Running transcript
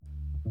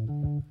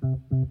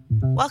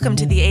Welcome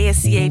to the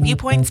ASCA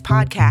Viewpoints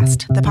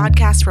podcast, the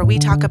podcast where we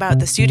talk about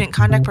the student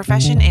conduct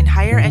profession in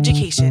higher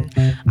education.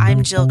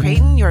 I'm Jill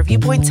Creighton, your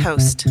Viewpoints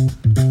host.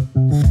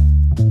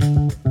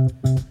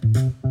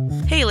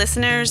 Hey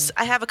listeners,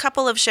 I have a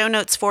couple of show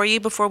notes for you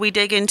before we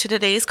dig into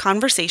today's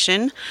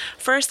conversation.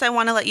 First, I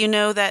want to let you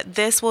know that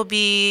this will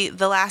be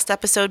the last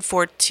episode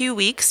for 2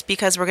 weeks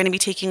because we're going to be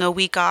taking a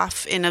week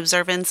off in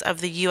observance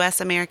of the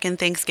U.S. American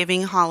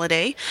Thanksgiving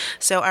holiday.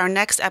 So our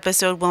next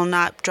episode will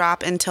not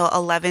drop until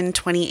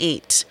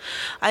 11/28.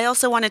 I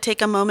also want to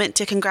take a moment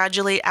to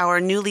congratulate our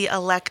newly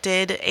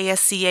elected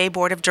ASCA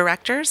Board of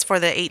Directors for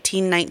the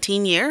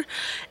 18-19 year.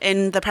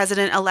 In the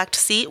president-elect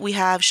seat, we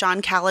have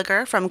Sean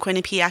Gallagher from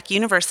Quinnipiac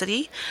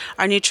University.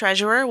 Our new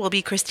treasurer will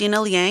be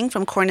Christina Liang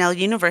from Cornell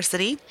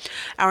University.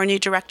 Our new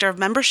director of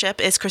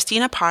membership is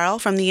Christina Parle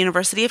from the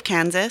University of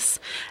Kansas.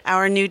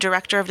 Our new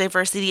director of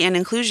diversity and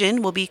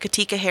inclusion will be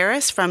Katika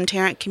Harris from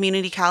Tarrant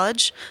County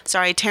College,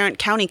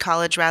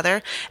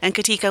 and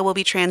Katika will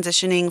be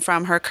transitioning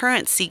from her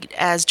current seat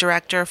as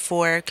director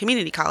for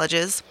community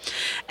colleges.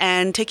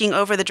 And taking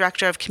over the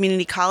director of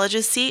community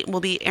colleges seat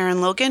will be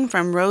Aaron Logan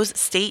from Rose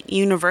State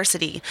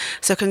University.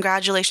 So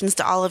congratulations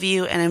to all of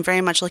you, and I'm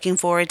very much looking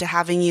forward to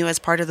having you as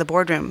part of the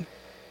boardroom.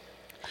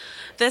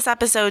 This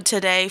episode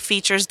today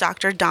features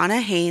Dr.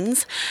 Donna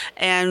Haynes,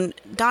 and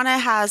Donna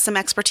has some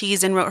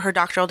expertise and wrote her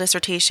doctoral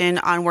dissertation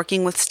on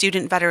working with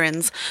student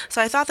veterans.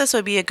 So I thought this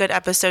would be a good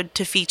episode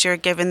to feature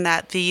given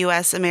that the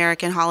U.S.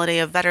 American holiday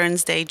of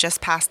Veterans Day just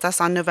passed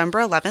us on November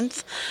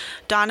 11th.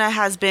 Donna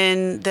has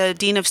been the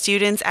Dean of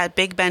Students at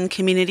Big Bend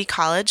Community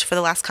College for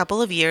the last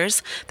couple of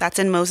years. That's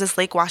in Moses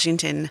Lake,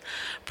 Washington.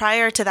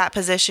 Prior to that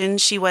position,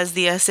 she was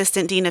the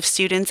Assistant Dean of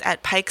Students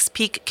at Pikes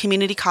Peak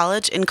Community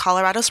College in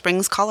Colorado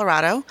Springs,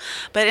 Colorado.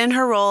 But in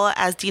her role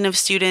as Dean of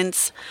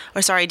Student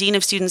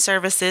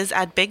Services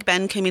at Big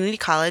Bend Community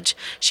College,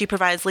 she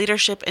provides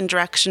leadership and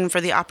direction for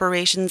the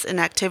operations and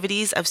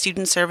activities of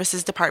student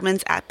services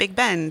departments at Big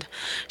Bend.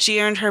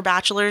 She earned her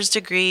bachelor's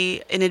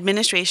degree in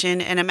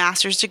administration and a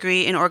master's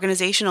degree in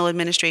organizational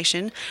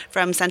administration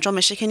from Central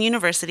Michigan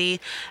University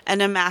and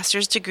a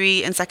master's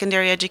degree in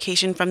secondary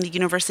education from the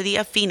University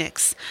of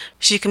Phoenix.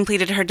 She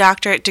completed her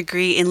doctorate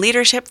degree in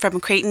leadership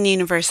from Creighton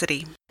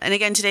University. And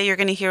again, today you're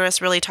going to hear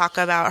us really talk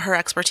about her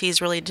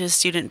expertise related to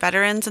student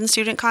veterans and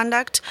student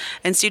conduct,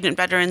 and student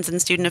veterans and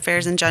student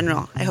affairs in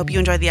general. I hope you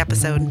enjoyed the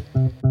episode.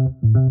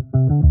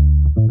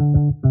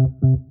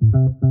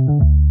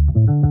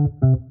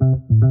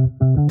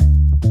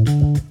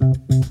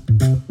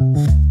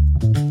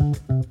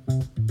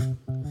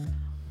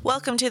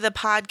 Welcome to the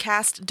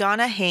podcast,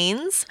 Donna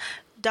Haynes.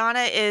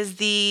 Donna is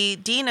the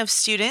Dean of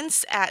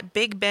Students at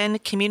Big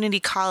Bend Community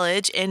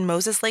College in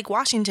Moses Lake,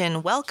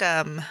 Washington.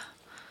 Welcome.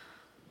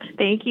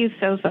 Thank you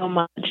so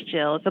much,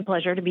 Jill. It's a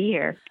pleasure to be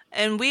here.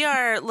 And we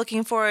are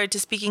looking forward to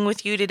speaking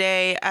with you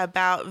today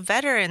about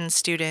veteran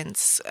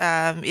students.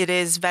 It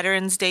is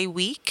Veterans Day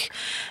week,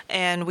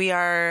 and we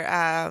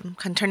are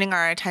turning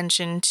our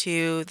attention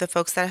to the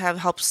folks that have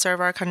helped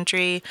serve our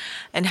country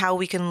and how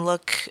we can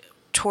look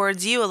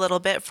towards you a little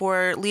bit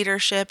for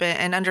leadership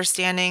and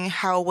understanding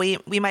how we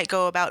might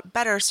go about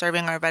better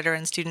serving our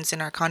veteran students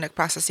in our conduct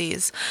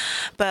processes.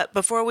 But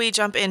before we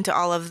jump into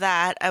all of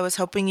that, I was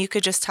hoping you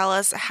could just tell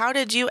us, how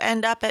did you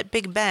end up at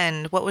Big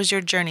Bend? What was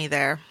your journey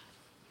there?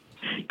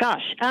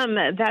 Gosh,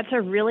 that's a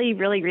really,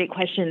 really great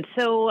question.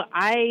 So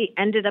I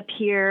ended up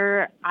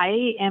here,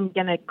 I am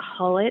going to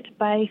call it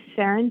by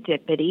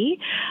serendipity.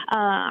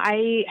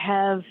 I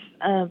have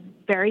a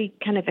very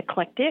kind of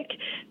eclectic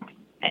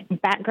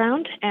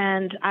background,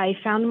 and I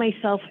found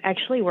myself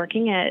actually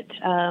working at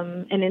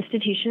an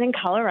institution in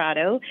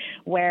Colorado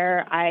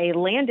where I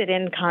landed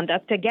in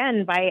conduct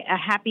again by a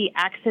happy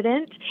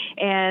accident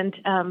and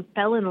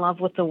fell in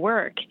love with the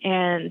work.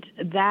 And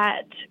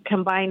that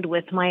combined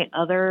with my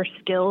other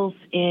skills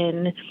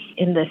in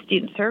the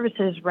student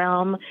services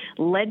realm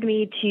led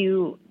me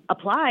to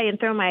apply and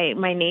throw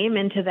my name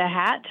into the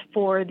hat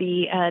for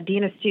the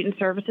Dean of Student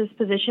Services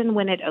position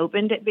when it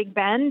opened at Big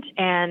Bend,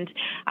 and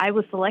I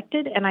was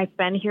selected, and I've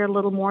been here a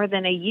little more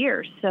than a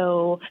year.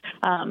 So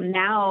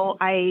now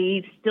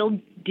I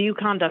still do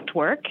conduct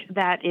work.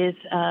 That is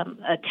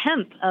a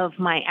tenth of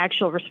my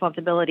actual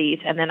responsibilities,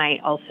 and then I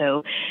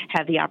also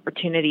have the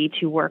opportunity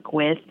to work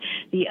with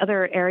the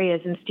other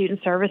areas in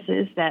student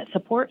services that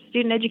support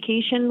student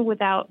education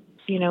without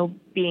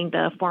being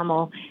the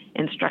formal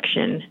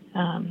instruction,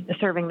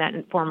 serving that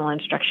formal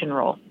instruction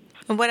role.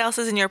 And what else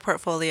is in your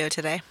portfolio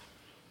today?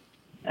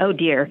 Oh,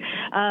 dear.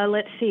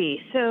 Let's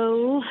see.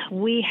 So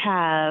we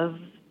have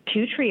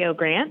 2 TRIO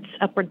grants,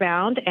 Upward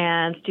Bound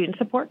and Student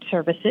Support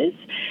Services.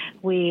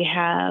 We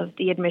have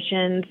the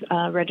admissions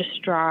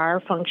registrar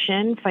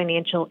function,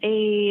 financial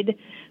aid,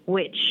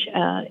 which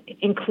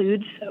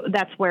includes,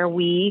 that's where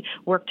we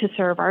work to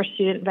serve our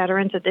student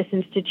veterans at this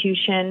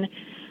institution,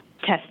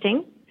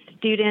 testing,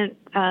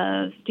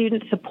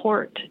 student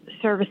support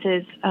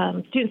services,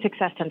 Student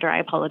Success Center, I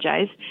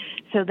apologize.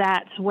 So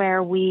that's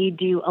where we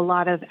do a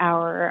lot of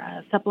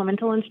our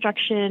supplemental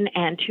instruction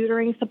and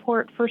tutoring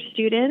support for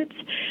students.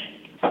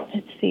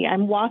 let's see,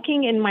 I'm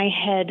walking in my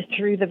head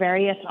through the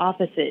various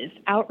offices: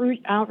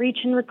 outreach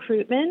and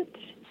recruitment,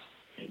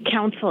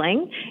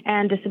 counseling,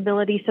 and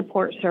disability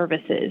support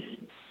services.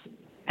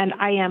 And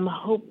I am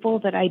hopeful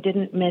that I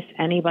didn't miss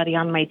anybody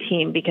on my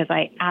team, because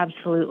I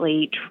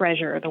absolutely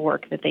treasure the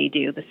work that they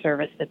do, the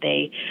service that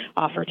they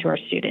offer to our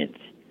students.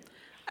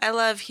 I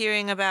love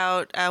hearing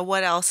about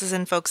what else is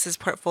in folks'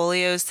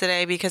 portfolios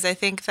today, because I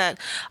think that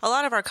a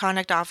lot of our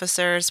conduct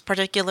officers,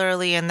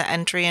 particularly in the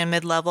entry and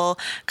mid-level,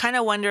 kind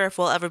of wonder if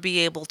we'll ever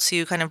be able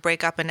to kind of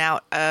break up and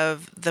out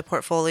of the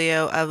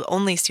portfolio of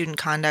only student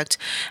conduct.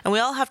 And we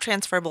all have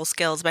transferable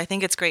skills, but I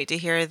think it's great to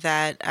hear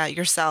that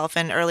yourself,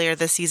 and earlier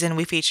this season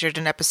we featured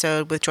an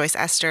episode with Joyce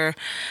Esther,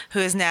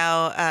 who is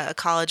now a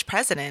college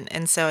president.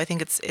 And so I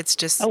think it's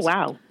just... Oh,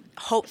 wow.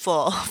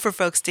 hopeful for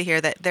folks to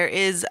hear that there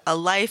is a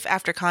life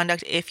after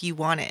conduct if you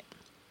want it.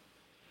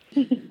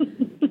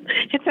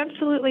 It's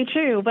absolutely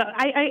true, but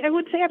I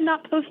would say I'm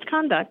not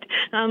post-conduct.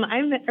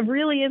 I'm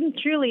really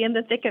truly in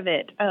the thick of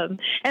it,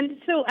 and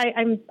so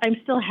I'm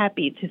still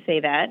happy to say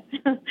that.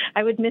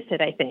 I would miss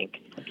it, I think.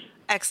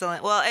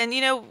 Excellent. Well, and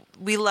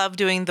we love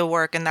doing the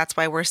work, and that's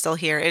why we're still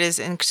here. It is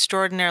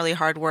extraordinarily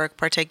hard work,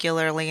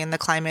 particularly in the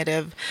climate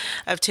of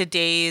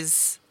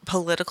today's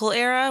political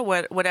era,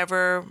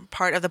 whatever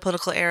part of the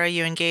political era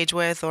you engage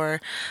with or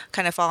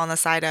kind of fall on the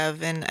side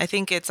of. And I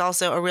think it's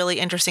also a really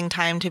interesting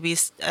time to be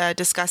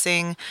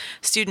discussing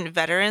student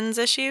veterans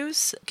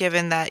issues,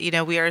 given that,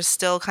 we are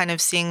still kind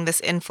of seeing this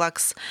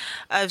influx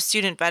of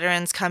student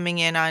veterans coming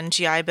in on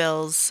GI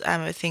Bills.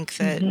 I think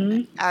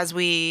that as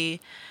we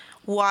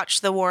watch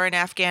the war in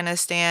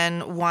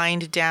Afghanistan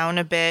wind down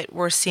a bit,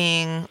 we're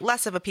seeing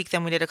less of a peak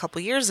than we did a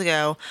couple years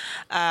ago.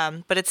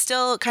 But it's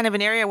still kind of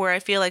an area where I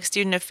feel like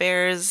student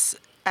affairs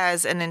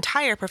as an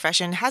entire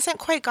profession hasn't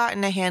quite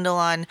gotten a handle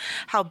on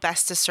how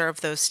best to serve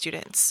those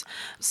students.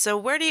 So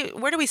where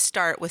do we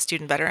start with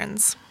student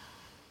veterans?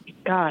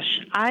 Gosh,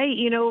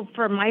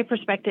 from my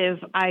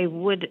perspective, I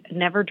would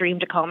never dream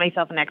to call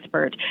myself an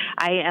expert.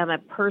 I am a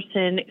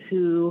person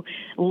who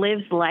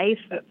lives life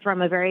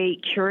from a very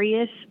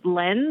curious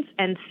lens.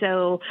 And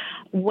so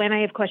when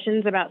I have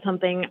questions about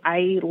something,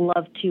 I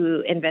love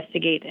to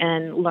investigate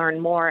and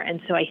learn more.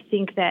 And so I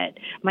think that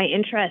my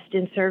interest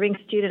in serving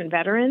student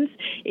veterans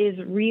is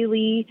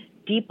really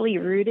deeply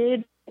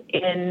rooted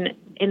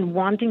in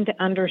wanting to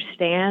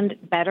understand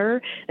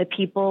better the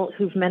people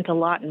who've meant a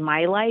lot in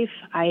my life.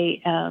 I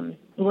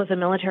was a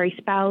military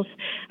spouse.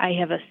 I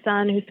have a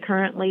son who's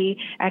currently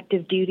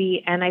active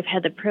duty, and I've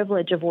had the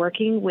privilege of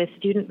working with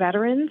student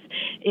veterans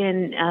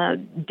in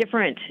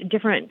different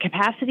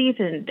capacities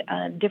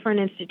and different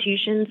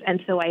institutions.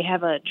 And so I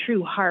have a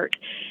true heart.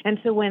 And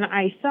so when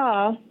I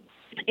saw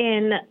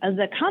in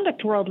the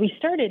conduct world, we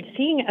started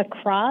seeing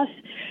across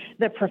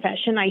the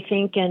profession, I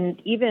think, and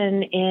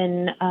even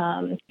in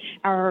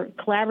our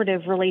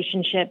collaborative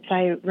relationships.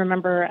 I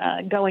remember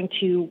going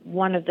to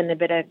one of the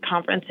NABITA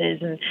conferences,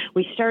 and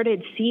we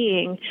started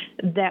seeing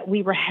that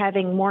we were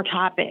having more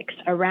topics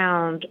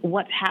around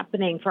what's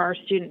happening for our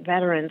student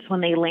veterans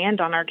when they land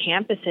on our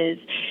campuses.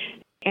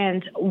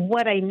 And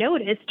what I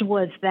noticed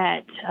was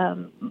that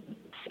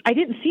I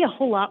didn't see a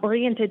whole lot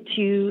oriented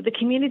to the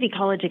community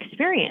college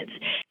experience.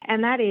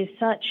 And that is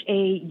such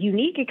a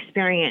unique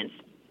experience.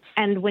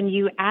 And when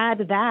you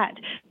add that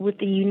with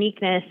the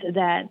uniqueness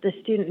that the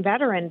student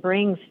veteran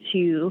brings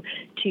to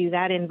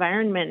that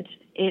environment,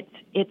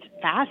 it's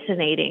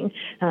fascinating.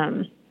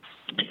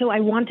 So I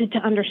wanted to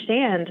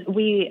understand.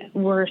 We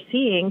were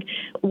seeing,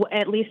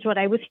 at least what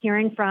I was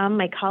hearing from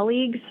my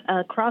colleagues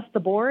across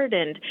the board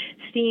and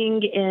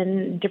seeing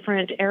in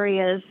different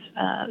areas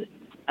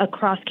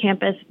across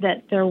campus,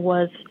 that there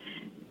was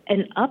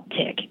an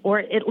uptick, or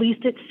at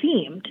least it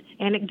seemed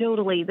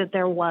anecdotally that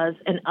there was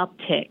an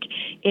uptick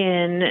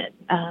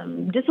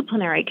in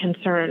disciplinary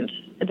concerns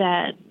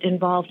that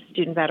involved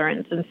student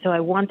veterans. And so I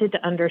wanted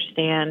to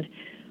understand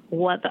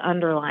what the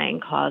underlying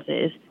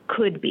causes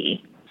could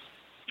be.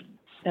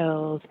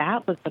 So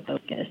that was the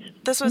focus.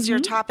 This was your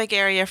topic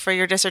area for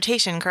your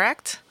dissertation,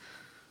 correct?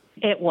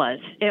 It was,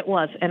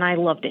 and I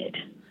loved it.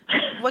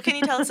 What can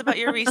you tell us about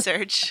your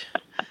research?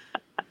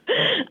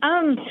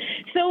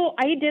 So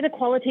I did a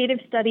qualitative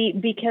study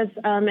because,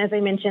 as I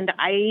mentioned,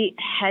 I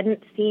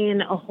hadn't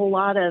seen a whole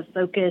lot of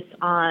focus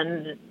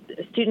on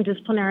student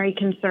disciplinary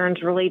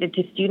concerns related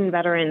to student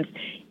veterans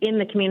in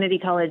the community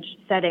college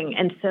setting.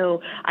 And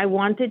so I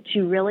wanted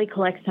to really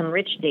collect some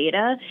rich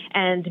data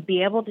and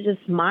be able to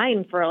just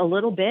mine for a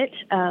little bit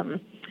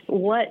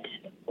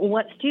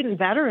what student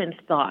veterans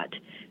thought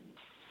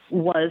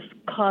was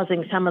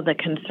causing some of the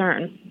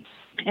concern.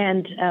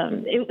 And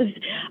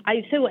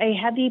I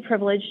had the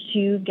privilege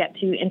to get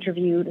to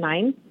interview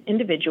 9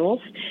 individuals,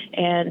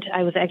 and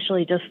I was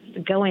actually just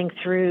going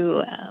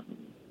through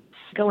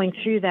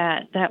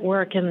that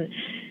work and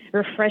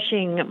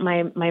refreshing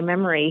my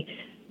memory.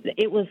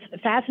 It was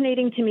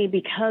fascinating to me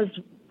because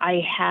I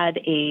had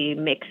a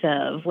mix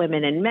of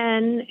women and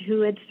men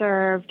who had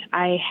served.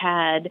 I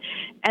had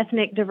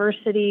ethnic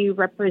diversity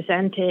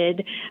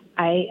represented.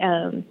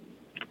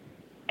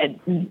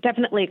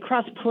 definitely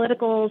across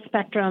political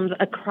spectrums,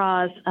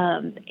 across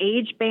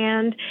age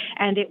band,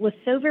 and it was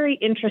so very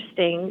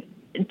interesting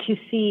to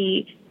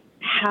see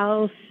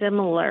how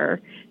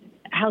similar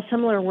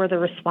were the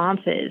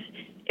responses,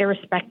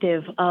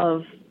 irrespective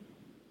of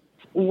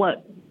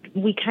what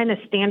we kind of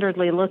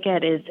standardly look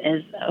at as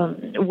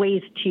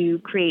ways to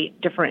create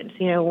difference.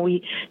 You know,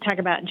 we talk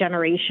about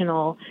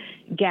generational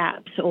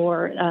gaps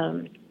or,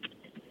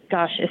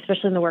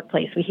 especially in the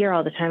workplace, we hear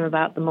all the time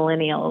about the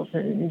millennials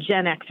and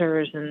Gen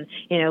Xers, and,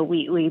 you know,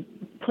 we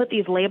put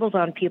these labels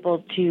on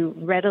people to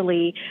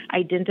readily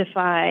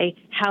identify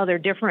how they're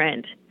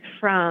different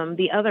from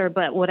the other.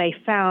 But what I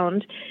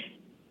found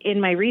in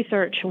my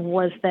research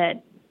was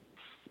that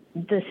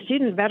the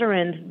student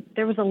veterans,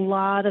 there was a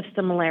lot of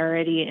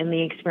similarity in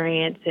the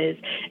experiences.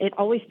 It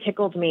always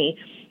tickled me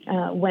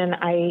when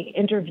I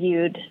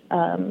interviewed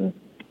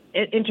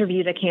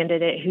a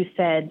candidate who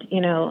said,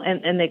 you know,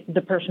 and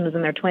the person was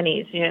in their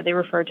 20s, you know, they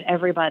referred to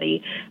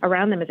everybody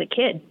around them as a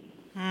kid.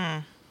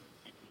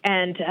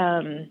 And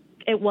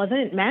it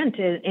wasn't meant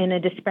in a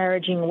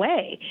disparaging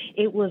way.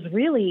 It was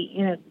really,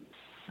 you know,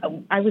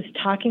 I was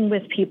talking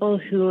with people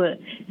who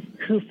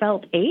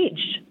felt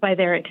aged by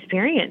their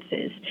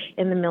experiences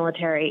in the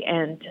military,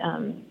 and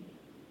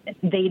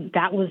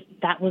that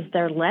was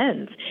their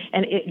lens,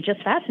 and it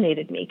just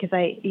fascinated me because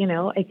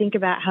I think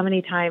about how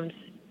many times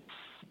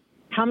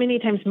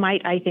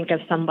might I think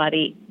of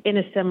somebody in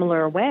a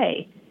similar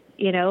way,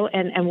 you know,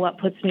 and what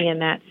puts me in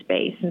that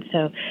space. And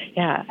so,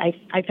 yeah,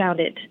 I found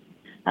it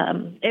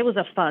was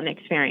a fun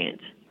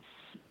experience.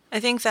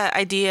 I think that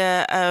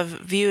idea of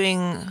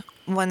viewing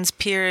one's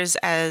peers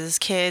as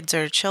kids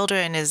or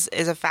children is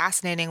a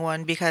fascinating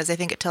one, because I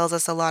think it tells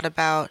us a lot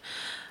about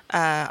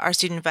our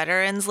student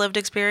veterans' lived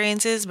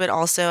experiences, but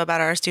also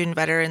about our student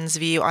veterans'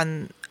 view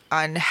on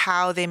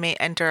how they may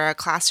enter a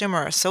classroom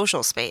or a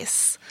social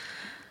space.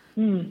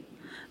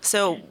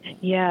 So,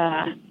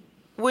 yeah.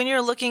 When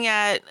you're looking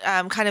at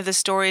kind of the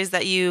stories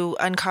that you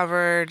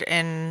uncovered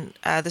and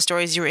the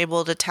stories you were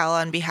able to tell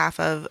on behalf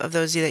of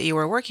those that you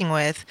were working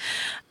with,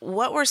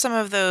 what were some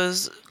of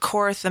those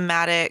core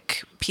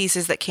thematic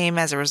pieces that came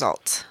as a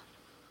result?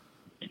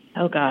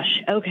 Oh,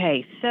 gosh.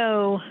 Okay.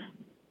 So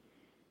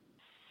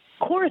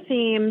core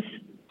themes,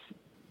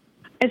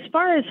 as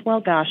far as,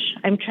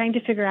 I'm trying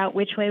to figure out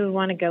which way we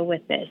want to go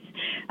with this,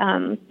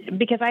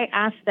 because I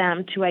asked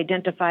them to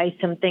identify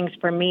some things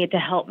for me to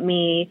help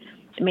me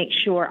to make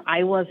sure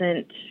I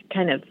wasn't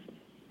kind of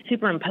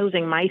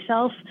superimposing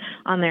myself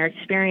on their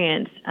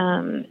experience.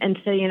 And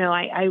so, you know,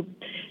 I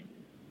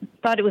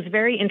thought it was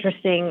very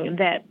interesting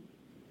that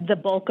the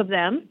bulk of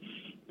them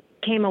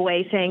came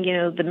away saying, you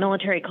know, the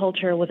military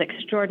culture was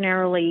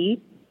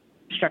extraordinarily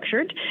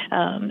structured.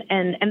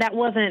 And that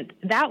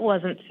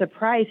wasn't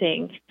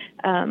surprising.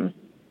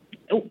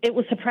 It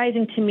was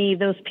surprising to me,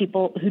 those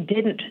people who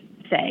didn't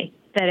say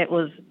that it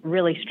was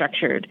really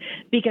structured,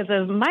 because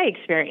of my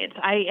experience.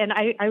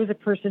 I was a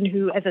person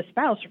who, as a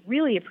spouse,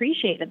 really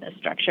appreciated the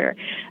structure.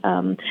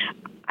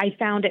 I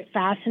found it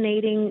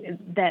fascinating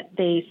that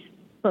they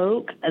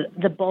spoke,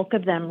 the bulk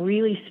of them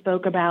really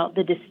spoke about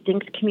the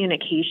distinct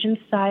communication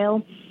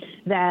style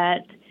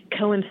that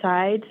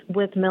coincides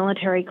with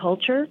military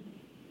culture.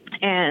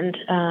 And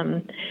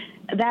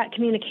that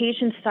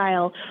communication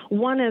style,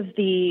 one of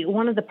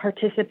the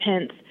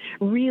participants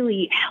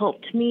really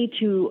helped me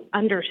to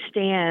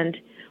understand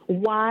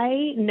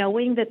why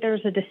knowing that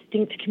there's a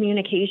distinct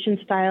communication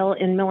style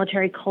in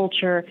military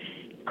culture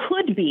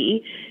could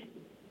be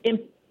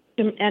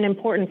an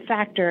important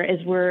factor as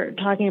we're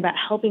talking about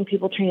helping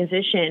people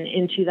transition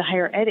into the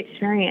higher ed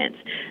experience.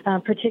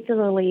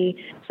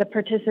 Particularly, the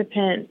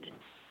participant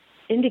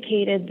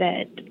indicated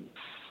that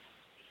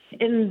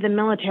in the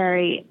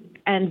military,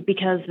 and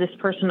because this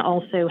person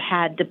also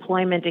had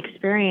deployment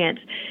experience,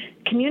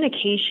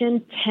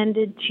 communication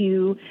tended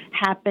to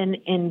happen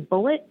in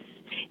bullets,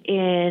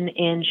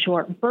 in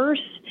short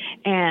bursts.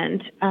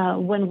 And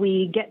when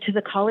we get to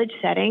the college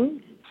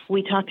setting,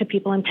 we talk to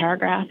people in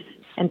paragraphs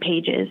and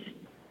pages.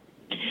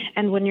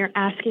 And when you're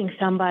asking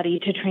somebody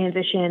to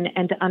transition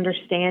and to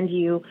understand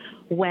you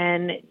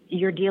when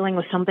you're dealing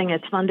with something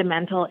as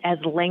fundamental as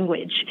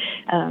language,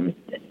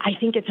 I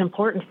think it's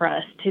important for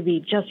us to be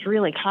just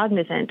really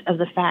cognizant of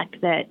the fact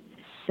that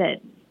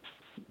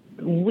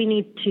we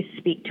need to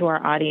speak to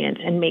our audience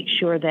and make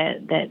sure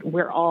that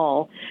we're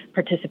all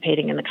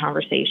participating in the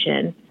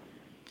conversation.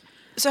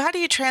 So how do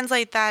you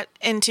translate that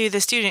into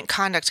the student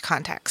conduct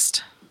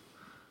context?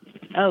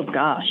 Oh,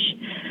 gosh.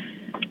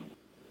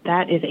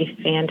 That is a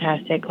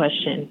fantastic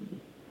question.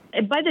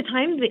 By the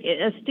time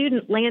a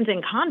student lands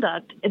in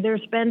conduct,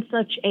 there's been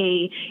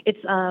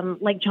it's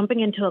like jumping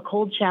into a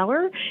cold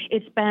shower.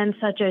 It's been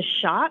such a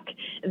shock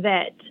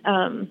that,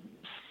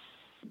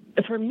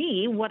 for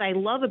me, what I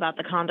love about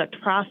the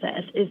conduct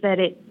process is that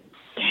it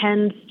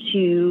tends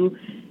to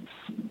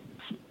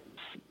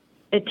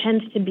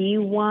be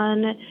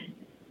one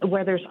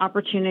where there's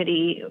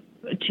opportunity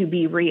to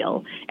be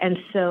real. And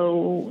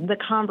so the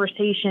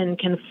conversation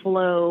can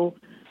flow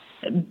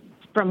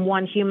from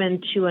one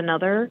human to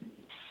another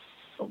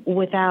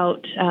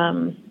without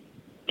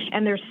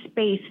and there's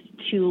space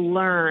to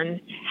learn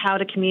how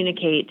to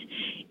communicate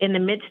in the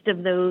midst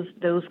of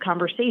those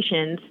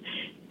conversations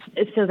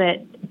so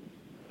that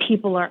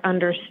people are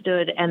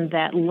understood and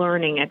that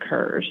learning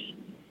occurs.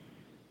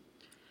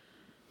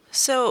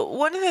 So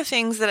one of the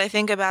things that I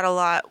think about a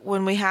lot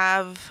when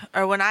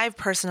I've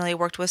personally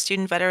worked with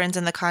student veterans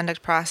in the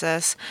conduct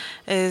process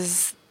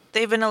is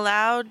they've been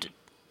allowed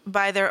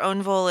by their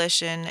own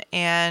volition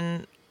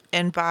and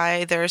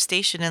by their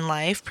station in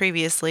life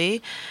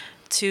previously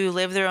to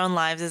live their own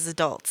lives as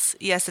adults.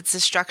 Yes, it's a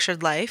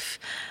structured life,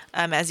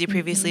 as you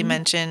previously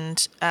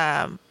mentioned,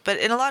 but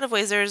in a lot of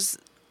ways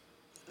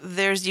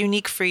there's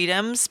unique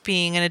freedoms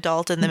being an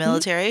adult in the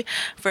military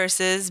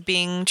versus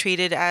being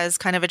treated as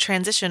kind of a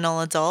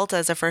transitional adult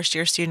as a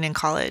first-year student in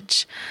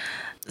college.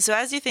 So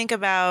as you think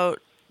about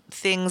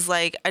things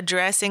like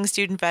addressing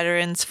student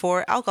veterans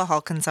for alcohol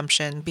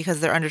consumption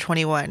because they're under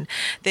 21,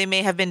 they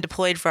may have been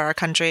deployed for our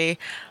country,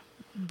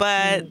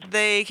 but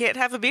they can't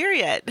have a beer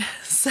yet.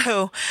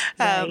 So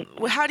Right.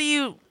 how do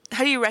you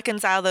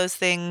reconcile those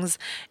things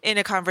in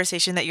a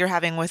conversation that you're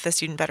having with a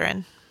student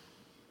veteran?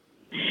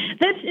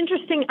 That's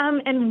interesting.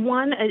 And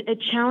a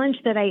challenge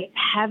that I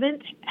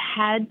haven't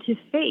had to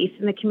face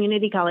in the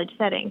community college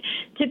setting.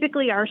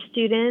 Typically, our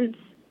students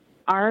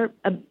are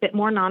a bit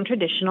more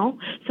non-traditional.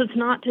 So it's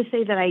not to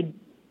say that I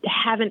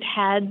haven't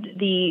had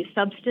the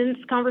substance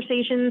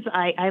conversations.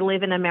 I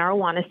live in a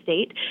marijuana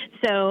state.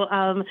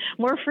 So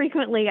more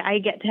frequently, I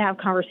get to have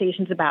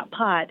conversations about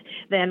pot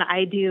than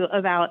I do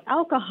about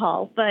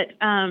alcohol, but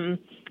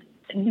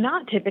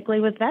not typically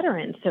with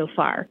veterans so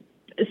far.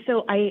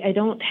 So I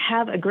don't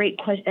have a great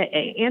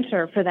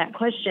answer for that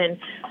question.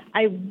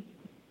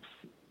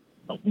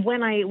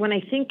 When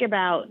I think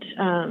about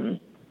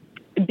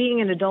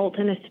being an adult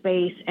in a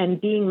space and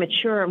being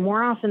mature,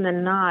 more often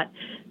than not,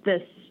 the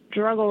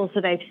struggles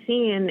that I've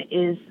seen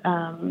is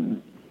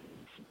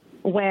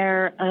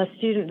where a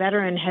student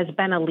veteran has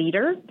been a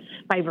leader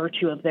by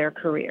virtue of their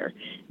career.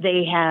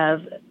 They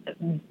have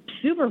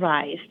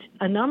supervised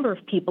a number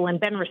of people and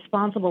been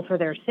responsible for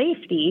their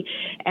safety,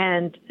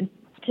 and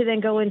to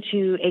then go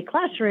into a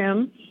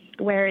classroom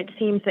where it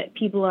seems that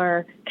people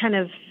are kind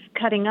of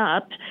cutting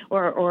up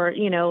or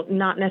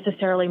not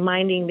necessarily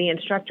minding the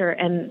instructor,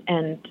 and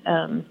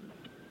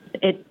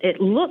it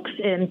looks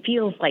and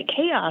feels like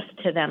chaos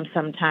to them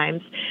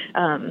sometimes.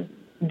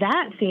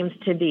 That seems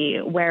to be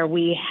where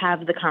we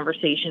have the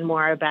conversation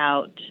more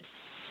about,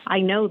 I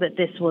know that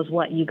this was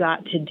what you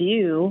got to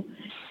do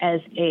as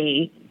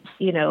an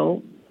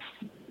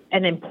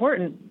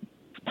important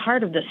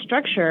part of the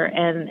structure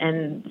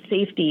and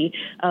safety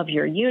of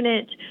your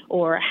unit,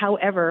 or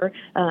however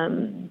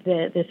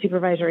the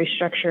supervisory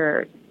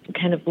structure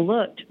kind of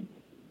looked.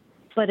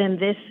 But in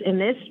this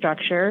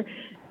structure,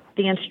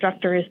 the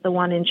instructor is the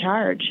one in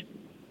charge.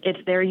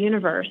 It's their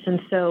universe, and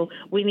so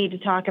we need to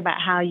talk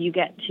about how you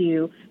get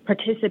to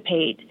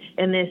participate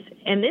in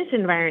this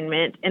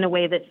environment in a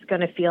way that's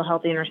going to feel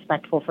healthy and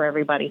respectful for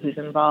everybody who's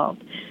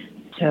involved.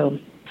 So.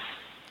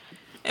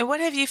 And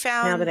what have you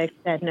found? Now that I've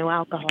said no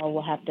alcohol,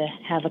 we'll have to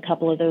have a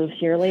couple of those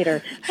here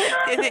later.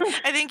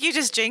 I think you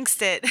just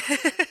jinxed it.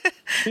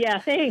 Yeah,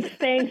 thanks.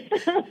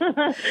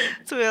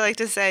 That's what I like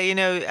to say.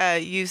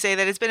 You say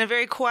that it's been a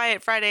very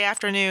quiet Friday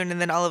afternoon, and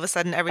then all of a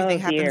sudden everything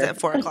happens at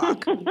 4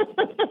 o'clock.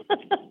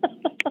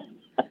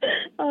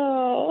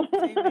 Oh.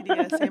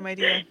 Same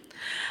idea.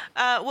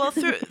 Well,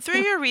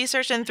 through your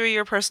research and through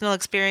your personal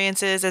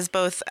experiences as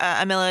both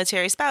a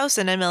military spouse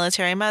and a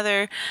military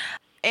mother,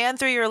 and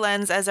through your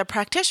lens as a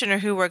practitioner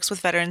who works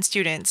with veteran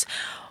students,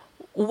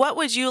 what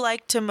would you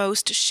like to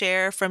most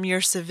share from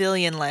your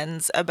civilian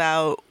lens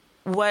about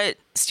what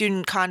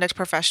student conduct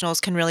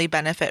professionals can really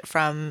benefit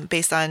from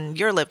based on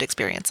your lived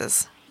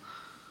experiences?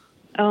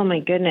 Oh, my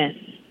goodness.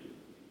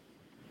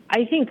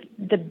 I think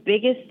the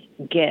biggest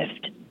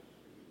gift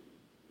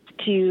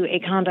to a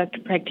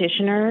conduct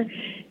practitioner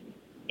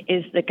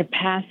is the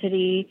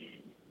capacity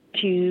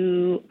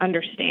to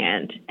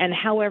understand, and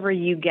however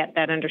you get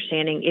that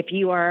understanding. If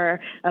you are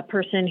a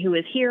person who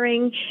is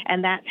hearing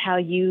and that's how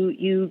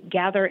you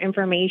gather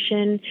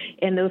information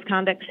in those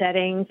conduct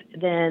settings,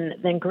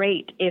 then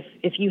great.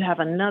 If you have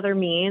another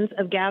means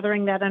of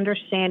gathering that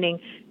understanding,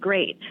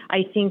 great.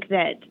 I think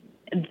that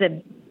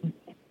the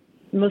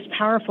most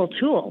powerful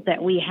tool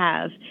that we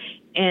have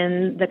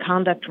in the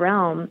conduct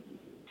realm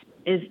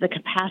is the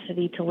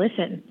capacity to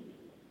listen.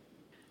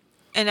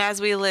 And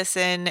as we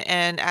listen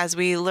and as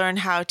we learn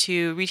how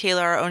to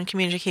retailor our own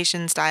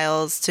communication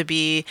styles to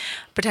be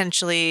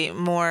potentially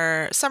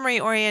more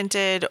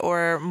summary-oriented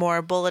or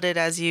more bulleted,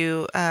 as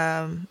you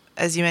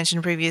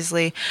mentioned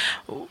previously,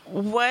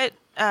 what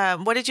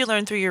did you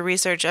learn through your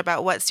research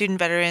about what student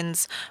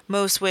veterans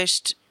most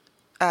wished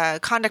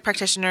conduct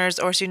practitioners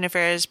or student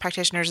affairs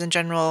practitioners in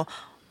general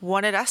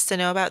wanted us to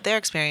know about their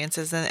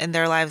experiences and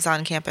their lives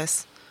on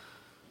campus?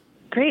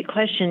 Great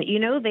question.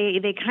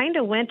 They kind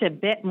of went a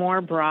bit more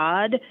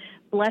broad.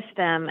 Bless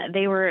them.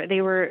 They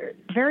were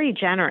very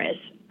generous.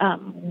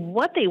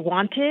 What they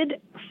wanted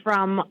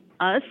from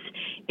us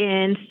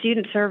in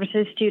student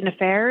services, student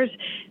affairs,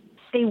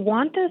 they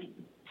want us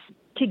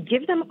to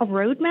give them a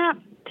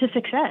roadmap to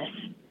success.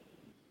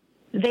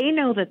 They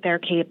know that they're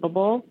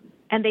capable,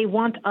 and they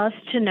want us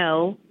to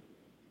know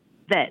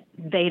that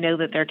they know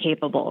that they're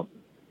capable.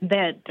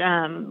 That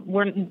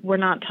we're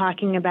not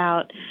talking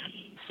about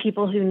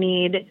people who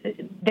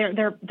need.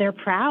 They're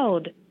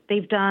proud.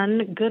 They've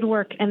done good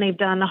work, and they've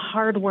done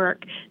hard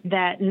work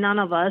that none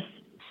of us,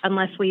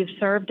 unless we've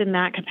served in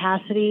that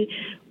capacity,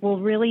 will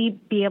really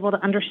be able to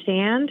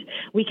understand.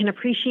 We can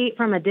appreciate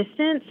from a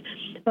distance,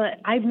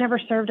 but I've never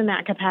served in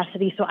that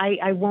capacity, so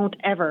I won't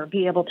ever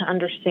be able to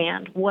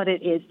understand what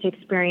it is to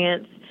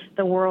experience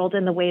the world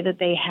in the way that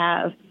they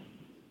have.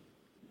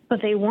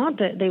 But they want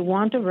it. They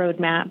want a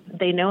roadmap.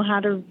 They know how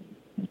to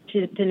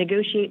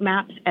negotiate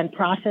maps and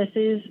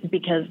processes,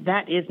 because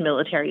that is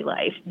military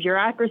life.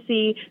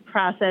 Bureaucracy,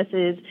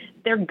 processes,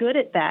 they're good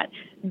at that.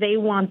 They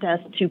want us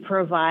to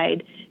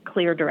provide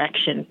clear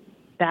direction.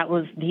 That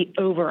was the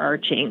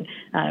overarching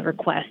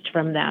request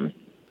from them.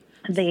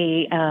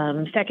 They,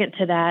 second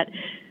to that,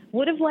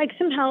 would have liked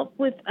some help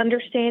with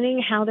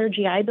understanding how their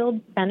GI Bill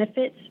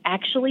benefits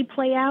actually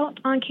play out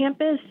on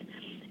campus.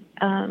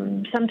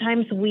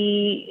 Sometimes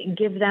we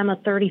give them a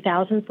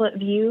 30,000-foot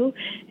view,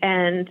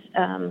 and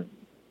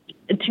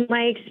to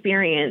my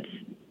experience,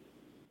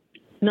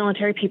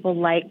 military people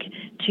like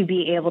to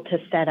be able to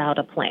set out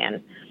a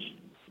plan.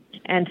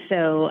 And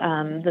so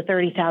the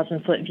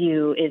 30,000-foot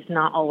view is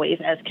not always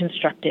as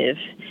constructive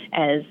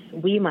as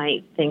we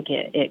might think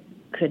it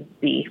could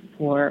be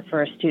for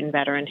a student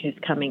veteran who's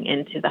coming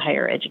into the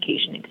higher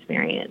education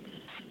experience.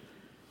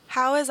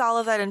 How has all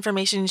of that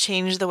information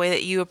changed the way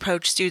that you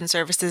approach student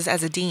services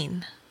as a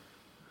dean?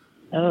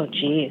 Oh,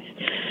 geez.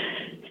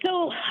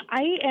 So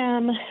I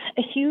am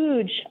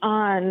huge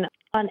on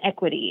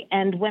equity.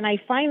 And when I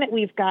find that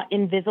we've got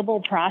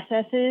invisible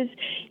processes,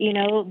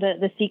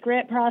 the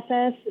secret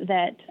process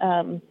that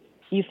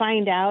you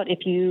find out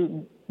if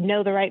you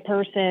know the right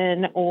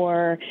person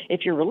or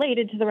if you're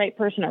related to the right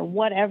person or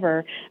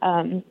whatever,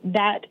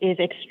 that is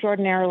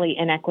extraordinarily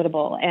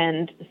inequitable.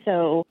 And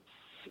so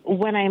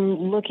when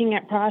I'm looking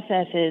at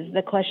processes,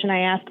 the question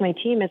I ask my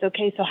team is,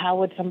 okay, so how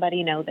would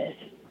somebody know this?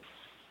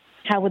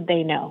 How would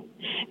they know?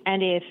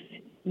 And if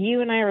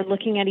you and I are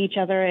looking at each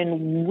other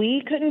and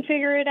we couldn't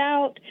figure it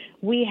out,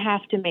 we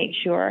have to make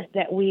sure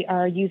that we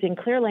are using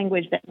clear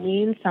language that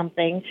means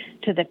something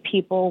to the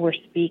people we're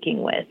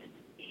speaking with.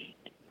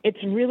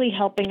 It's really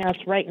helping us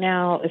right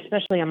now,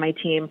 especially on my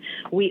team.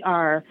 We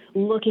are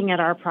looking at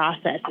our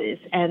processes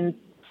and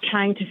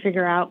trying to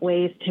figure out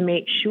ways to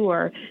make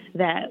sure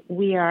that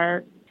we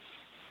are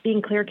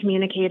being clear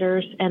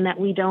communicators and that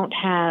we don't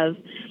have,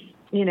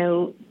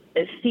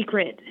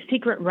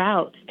 secret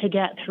routes to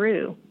get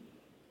through.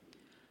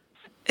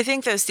 I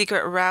think those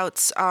secret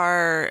routes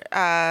are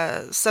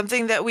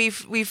something that we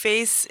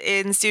face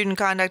in student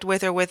conduct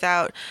with or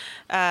without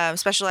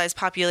specialized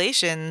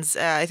populations.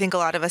 I think a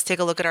lot of us take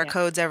a look at our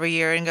codes every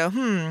year and go,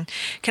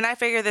 can I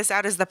figure this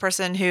out as the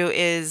person who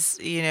is,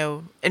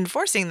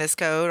 enforcing this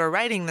code or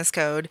writing this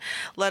code,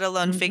 let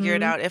alone figure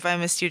it out if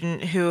I'm a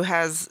student who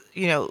has,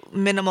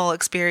 minimal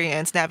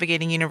experience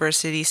navigating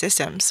university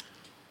systems.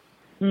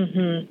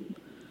 Mm-hmm.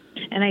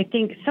 And I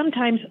think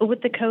sometimes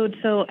with the code,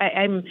 so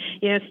I'm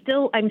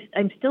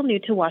still new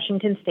to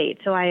Washington State,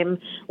 so I'm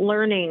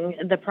learning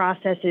the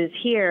processes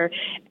here,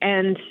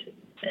 and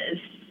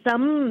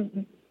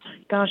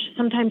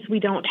sometimes we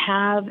don't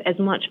have as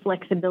much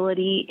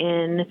flexibility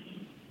in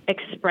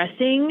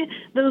expressing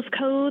those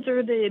codes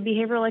or the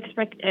behavioral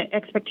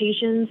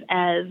expectations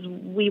as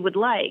we would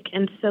like.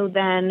 And so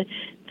then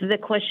the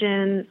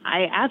question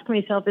I ask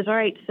myself is, all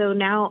right, so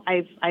now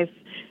I've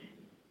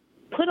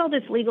put all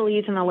this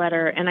legalese in a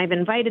letter and I've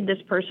invited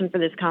this person for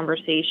this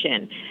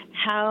conversation.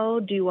 How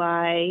do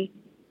I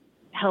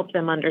help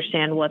them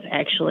understand what's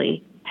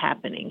actually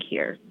happening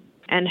here?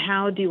 And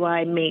how do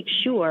I make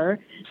sure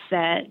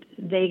that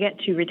they get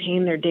to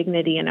retain their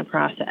dignity in a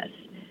process?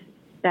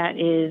 That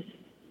is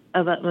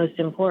of utmost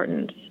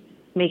importance.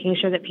 Making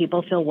sure that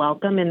people feel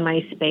welcome in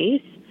my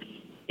space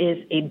is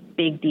a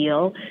big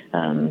deal.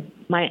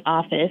 My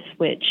office,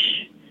 which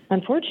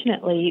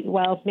unfortunately,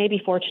 well,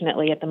 maybe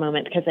fortunately at the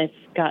moment, because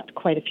I've got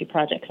quite a few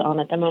projects on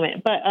at the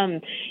moment. But,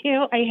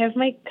 I have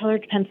my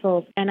colored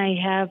pencils and I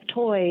have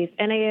toys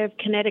and I have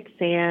kinetic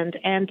sand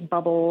and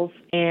bubbles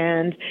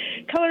and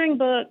coloring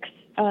books.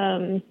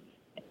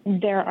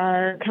 There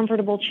are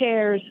comfortable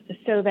chairs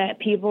so that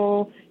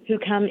people who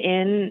come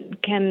in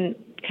can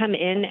come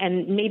in,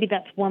 and maybe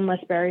that's one less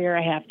barrier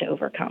I have to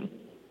overcome.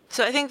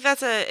 So I think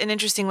that's an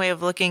interesting way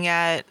of looking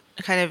at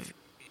kind of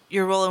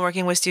your role in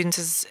working with students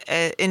is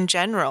in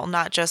general,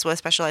 not just with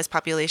specialized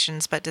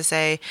populations, but to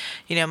say,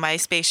 my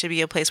space should be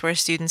a place where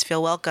students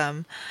feel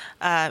welcome.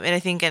 And I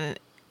think,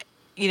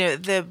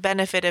 the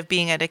benefit of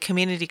being at a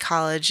community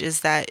college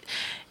is that,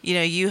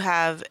 you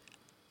have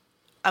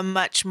a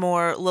much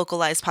more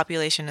localized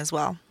population as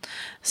well.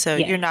 So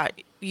You're not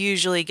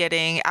usually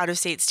getting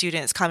out-of-state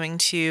students coming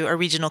to a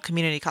regional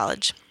community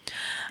college.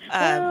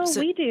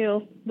 We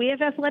do. We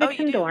have athletics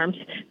and dorms.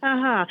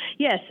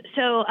 Yes.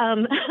 So,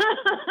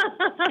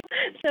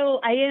 so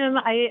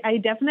I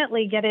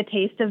definitely get a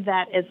taste of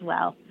that as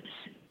well.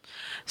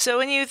 So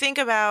when you think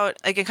about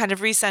like a kind of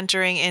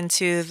recentering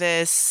into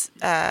this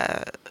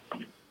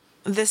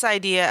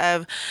idea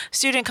of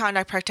student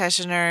conduct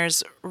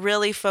practitioners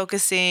really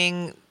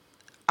focusing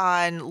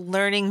on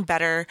learning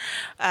better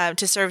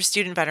to serve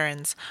student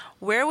veterans,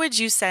 where would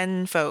you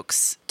send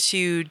folks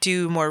to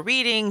do more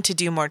reading, to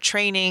do more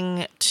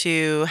training,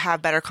 to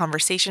have better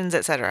conversations,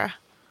 etc.?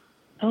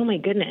 Oh my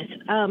goodness.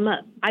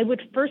 I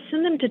would first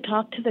send them to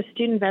talk to the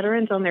student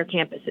veterans on their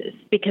campuses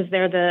because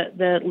they're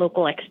the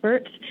local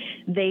experts.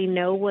 They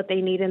know what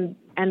they need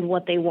and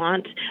what they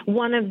want.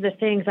 One of the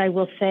things I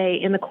will say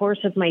in the course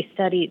of my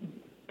study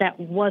that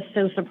was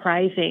so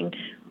surprising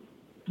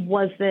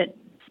was that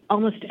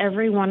almost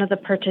every one of the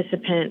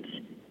participants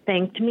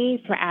thanked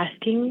me for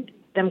asking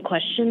them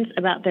questions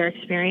about their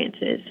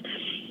experiences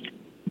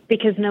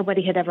because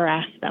nobody had ever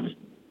asked them.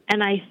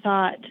 And I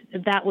thought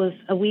that was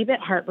a wee bit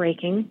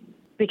heartbreaking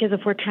because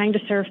if we're trying to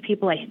serve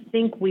people, I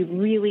think we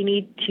really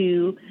need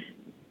to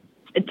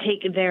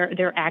take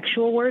their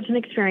actual words and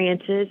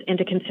experiences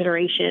into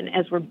consideration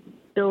as we're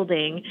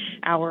building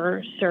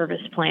our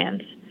service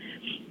plans.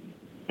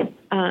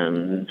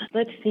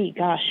 Let's see,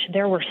 gosh,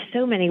 there were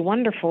so many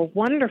wonderful,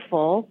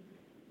 wonderful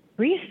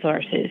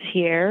resources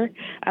here.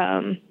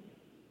 I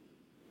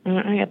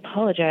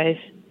apologize.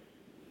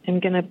 I'm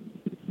going to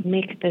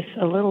make this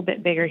a little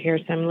bit bigger here,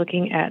 so I'm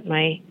looking at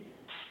my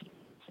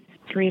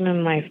screen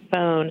on my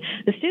phone.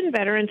 The Student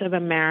Veterans of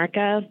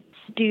America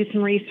do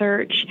some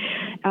research,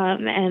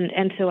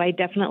 and so I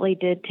definitely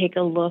did take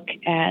a look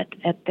at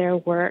their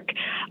work.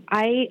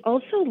 I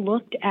also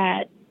looked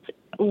at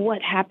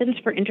what happens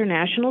for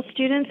international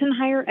students in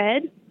higher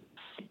ed,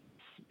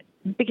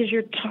 because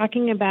you're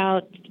talking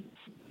about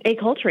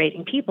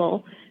acculturating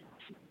people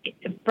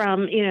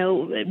from,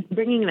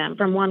 bringing them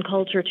from one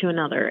culture to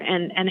another.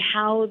 And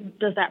how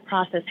does that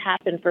process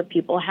happen for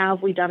people? How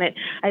have we done it?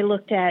 I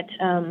looked at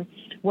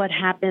what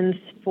happens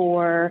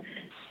for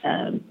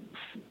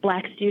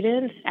Black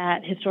students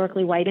at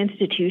historically white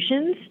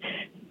institutions.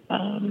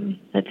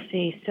 Let's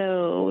see.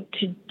 So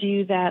to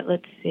do that,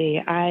 let's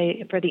see.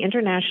 For the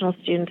international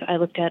students, I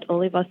looked at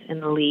Olivas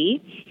and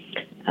Lee.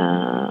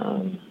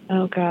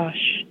 Oh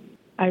gosh,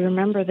 I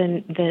remember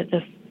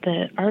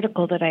the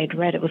article that I had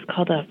read. It was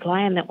called "A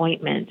Fly in the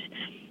Ointment,"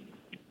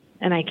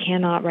 and I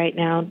cannot right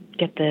now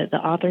get the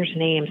authors'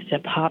 names to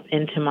pop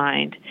into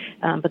mind.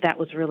 But that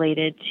was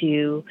related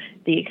to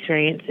the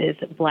experiences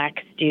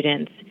Black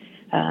students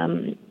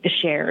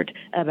shared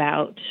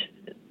about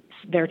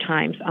their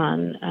times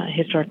on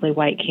historically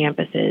white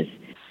campuses.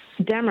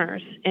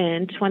 Demers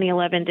in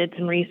 2011 did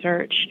some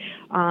research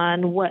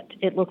on what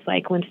it looks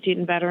like when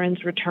student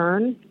veterans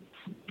return.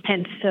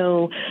 And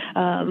so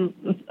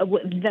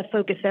the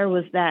focus there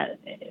was that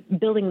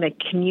building the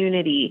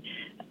community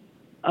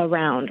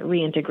around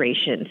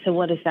reintegration. So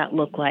what does that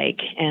look like?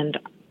 And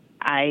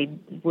I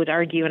would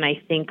argue, and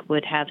I think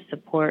would have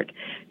support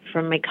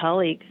from my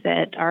colleagues,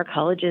 that our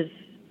colleges,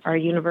 our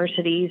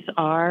universities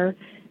are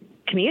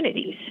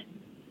communities.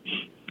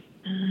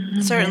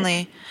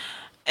 Certainly.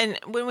 And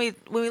when we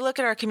look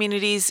at our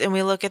communities and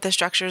we look at the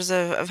structures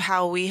of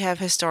how we have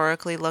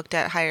historically looked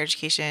at higher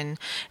education,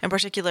 and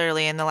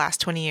particularly in the last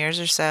 20 years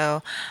or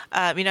so,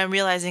 I'm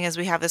realizing as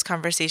we have this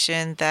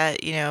conversation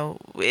that,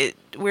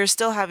 we're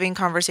still having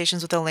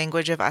conversations with the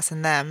language of us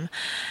and them.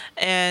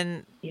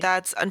 And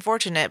that's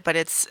unfortunate, but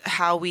it's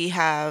how we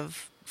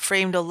have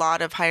framed a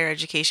lot of higher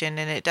education,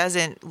 and it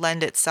doesn't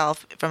lend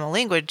itself from a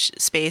language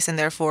space and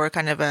therefore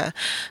kind of a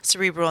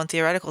cerebral and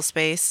theoretical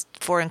space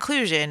for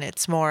inclusion.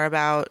 It's more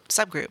about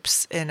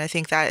subgroups, and I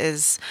think that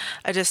is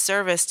a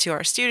disservice to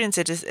our students.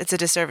 It's a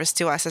disservice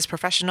to us as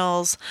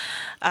professionals.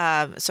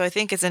 So I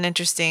think it's an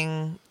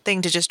interesting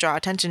thing to just draw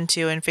attention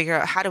to and figure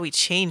out, how do we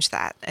change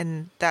that?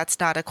 And that's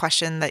not a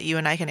question that you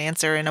and I can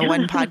answer in a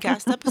one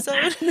podcast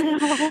episode.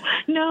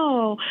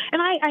 No.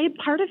 And I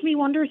part of me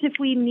wonders if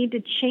we need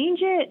to change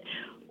it,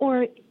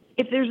 or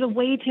if there's a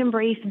way to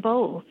embrace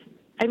both.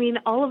 I mean,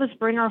 all of us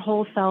bring our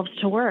whole selves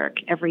to work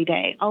every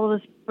day. All of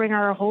us bring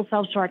our whole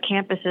selves to our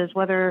campuses,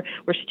 whether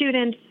we're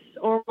students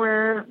or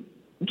we're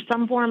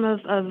some form of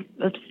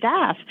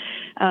staff.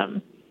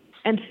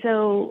 And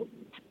so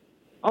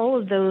all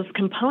of those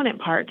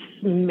component parts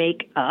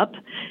make up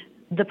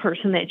the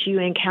person that you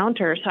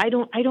encounter. So I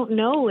don't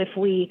know if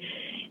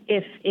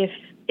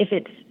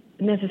it's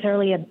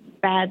necessarily a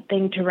bad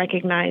thing to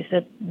recognize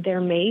that there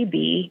may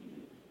be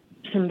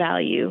some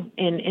value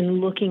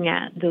in looking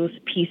at those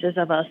pieces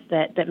of us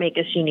that make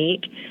us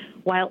unique,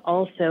 while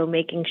also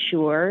making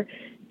sure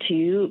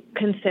to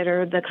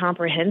consider the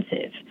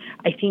comprehensive.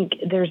 I think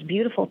there's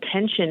beautiful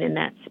tension in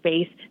that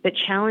space that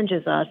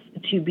challenges us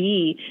to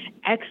be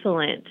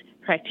excellent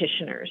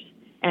practitioners.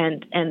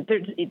 And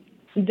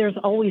there's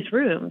always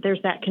room.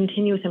 There's that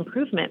continuous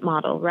improvement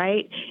model,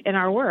 right, in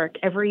our work.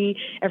 Every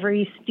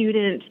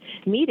student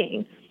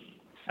meeting,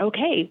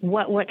 okay,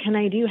 what can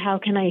I do? How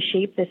can I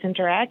shape this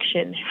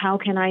interaction? How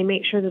can I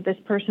make sure that this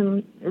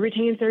person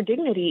retains their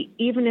dignity,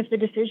 even if the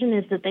decision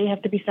is that they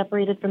have to be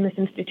separated from this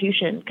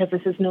institution because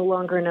this is no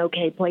longer an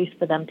okay place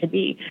for them to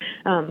be?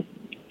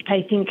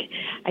 I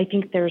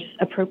think there's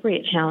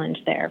appropriate challenge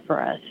there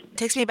for us. It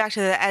takes me back to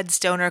the Ed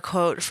Stoner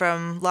quote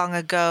from long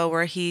ago,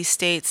 where he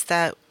states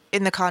that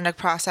in the conduct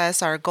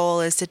process, our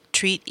goal is to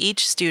treat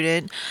each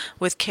student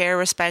with care,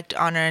 respect,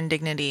 honor, and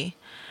dignity.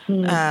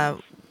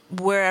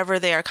 Wherever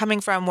they are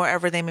coming from,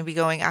 wherever they may be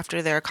going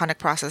after their conduct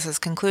process is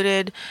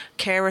concluded,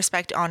 care,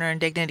 respect, honor, and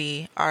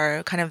dignity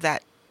are kind of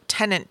that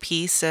tenant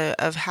piece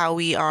of how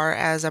we are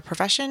as a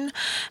profession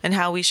and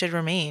how we should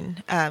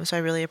remain. So I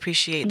really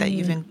appreciate that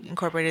you've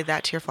incorporated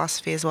that to your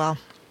philosophy as well.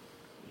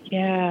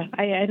 Yeah,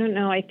 I don't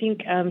know. I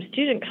think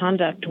student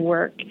conduct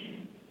work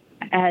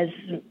has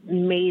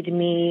made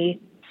me,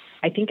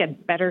 I think, a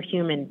better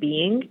human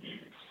being.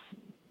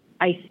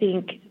 I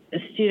think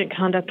student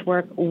conduct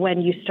work,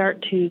 when you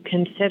start to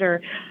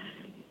consider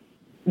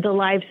the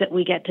lives that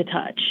we get to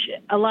touch,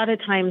 a lot of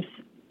times,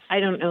 I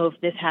don't know if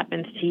this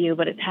happens to you,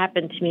 but it's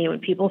happened to me when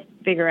people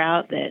figure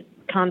out that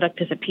conduct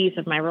is a piece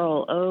of my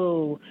role.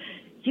 Oh,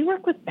 you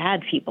work with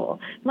bad people.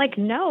 I'm like,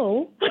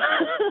 no,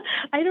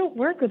 I don't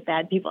work with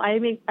bad people.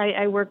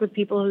 I work with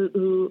people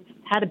who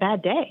had a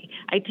bad day.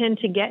 I tend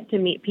to get to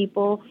meet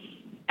people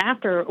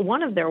after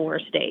one of their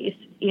worst days,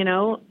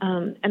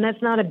 and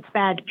that's not a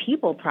bad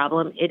people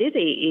problem. It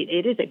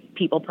is a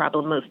people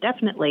problem, most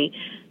definitely,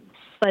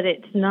 but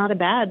it's not a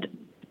bad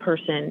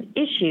person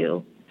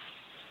issue.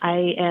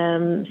 I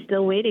am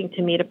still waiting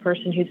to meet a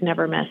person who's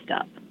never messed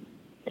up.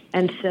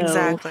 And so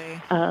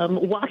Exactly.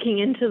 Walking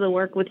into the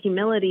work with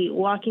humility,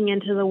 walking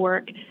into the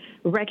work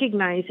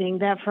recognizing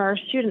that for our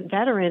student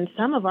veterans,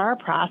 some of our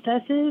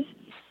processes,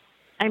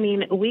 I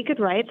mean, we could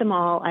write them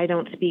all. I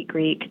don't speak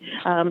Greek.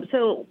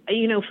 So,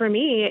 for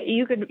me,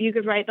 you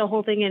could write the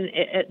whole thing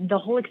the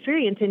whole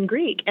experience in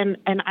Greek, and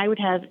I would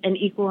have an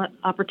equal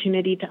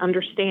opportunity to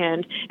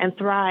understand and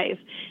thrive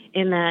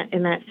in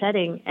that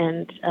setting.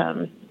 And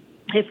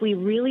if we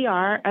really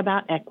are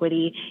about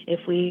equity,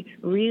 if we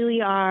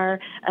really are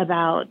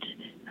about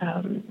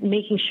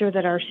making sure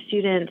that our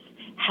students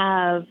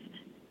have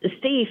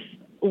safe,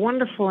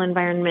 wonderful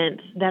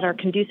environments that are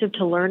conducive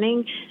to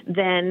learning,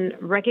 then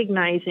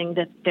recognizing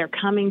that they're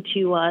coming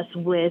to us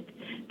with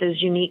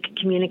those unique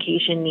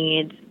communication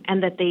needs,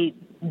 and that they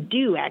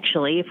do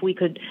actually, if we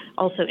could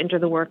also enter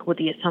the work with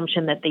the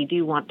assumption that they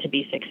do want to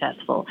be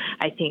successful,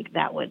 I think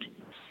that would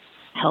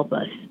help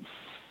us.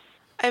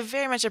 I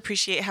very much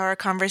appreciate how our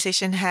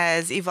conversation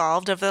has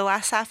evolved over the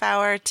last half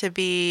hour to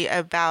be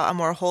about a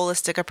more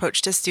holistic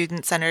approach to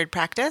student-centered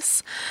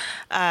practice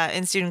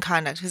in student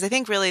conduct, because I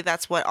think really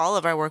that's what all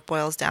of our work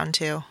boils down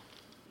to.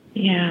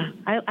 Yeah,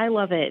 I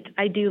love it.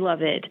 I do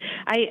love it.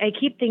 I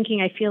keep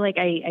thinking, I feel like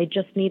I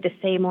just need to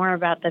say more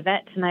about the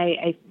vets, and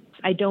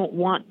I don't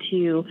want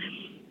to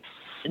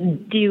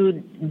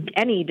do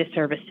any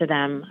disservice to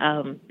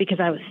them because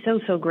I was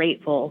so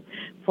grateful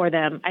for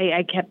them.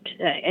 I kept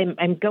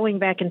I'm going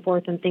back and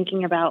forth and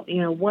thinking about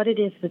what it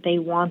is that they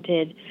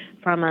wanted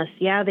from us.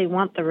 Yeah, they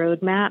want the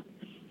roadmap,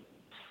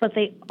 but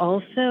they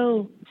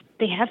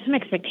have some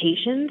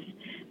expectations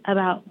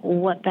about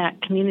what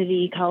that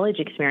community college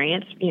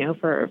experience,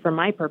 for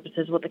my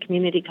purposes, what the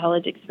community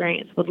college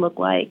experience would look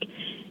like.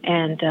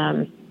 And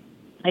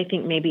I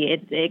think maybe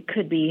it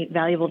could be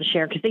valuable to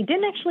share, because they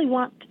didn't actually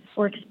want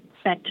or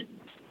expect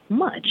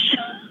much.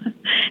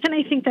 And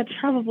I think that's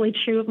probably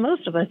true of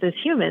most of us as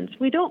humans.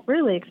 We don't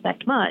really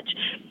expect much.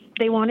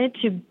 They wanted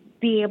to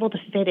be able to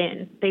fit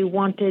in. They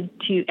wanted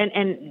to,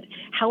 and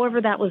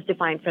however that was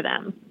defined for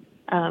them.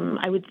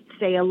 I would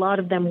say a lot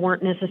of them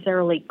weren't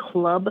necessarily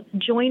club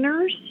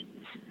joiners,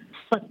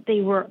 but they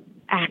were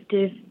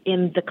active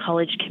in the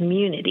college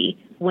community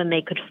when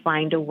they could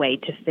find a way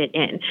to fit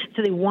in.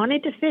 So they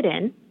wanted to fit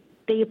in.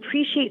 They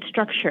appreciate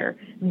structure.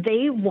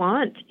 They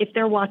want, if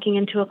they're walking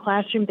into a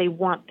classroom, they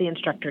want the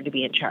instructor to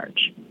be in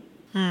charge.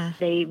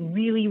 They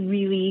really,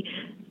 really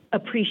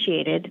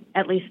appreciated,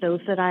 at least those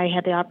that I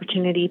had the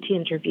opportunity to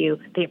interview,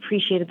 they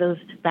appreciated those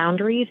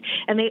boundaries.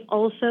 And they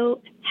also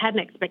had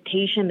an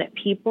expectation that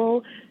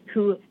people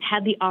who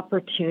had the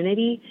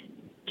opportunity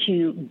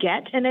to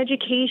get an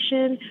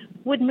education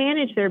would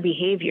manage their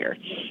behavior.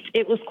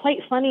 It was quite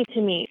funny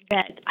to me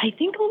that I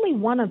think only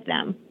one of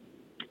them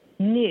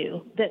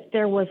knew that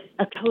there was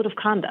a code of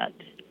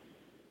conduct.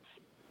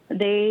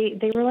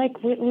 They were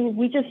like,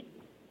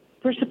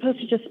 we're supposed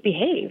to just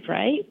behave,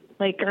 right?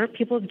 Like, aren't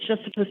people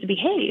just supposed to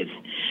behave?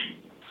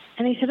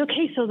 And I said,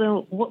 okay,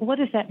 so what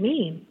does that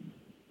mean?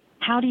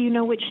 How do you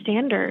know which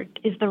standard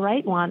is the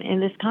right one in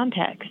this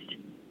context?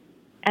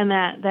 And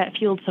that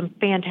fueled some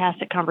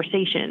fantastic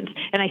conversations.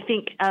 And I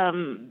think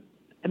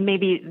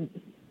maybe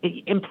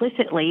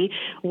implicitly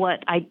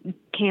what I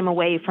came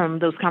away from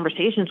those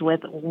conversations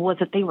with was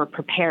that they were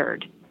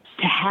prepared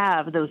to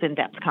have those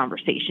in-depth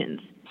conversations.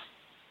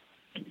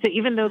 So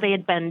even though they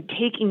had been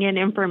taking in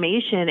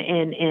information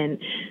in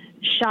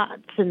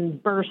shots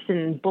and bursts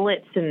and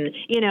bullets and,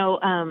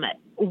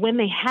 when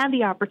they had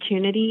the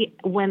opportunity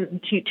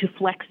to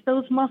flex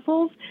those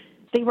muscles,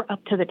 they were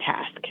up to the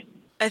task.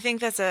 I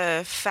think that's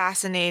a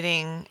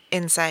fascinating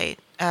insight.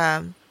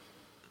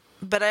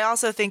 But I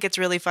also think it's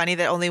really funny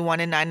that only 1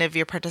 in 9 of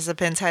your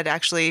participants had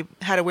actually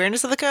had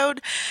awareness of the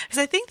code, because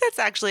I think that's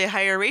actually a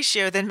higher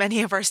ratio than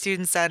many of our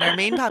students in our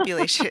main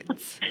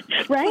populations.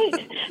 Right?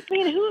 I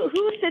mean,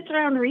 who sits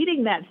around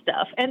reading that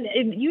stuff? And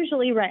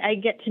usually, right, I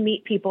get to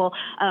meet people.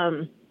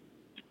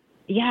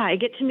 I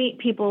get to meet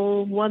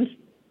people once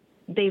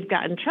they've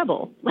got in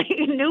trouble. Like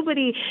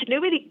nobody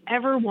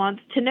ever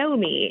wants to know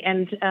me.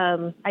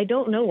 And I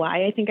don't know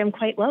why. I think I'm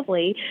quite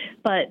lovely,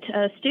 but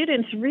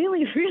students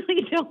really,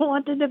 really don't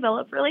want to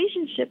develop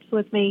relationships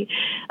with me.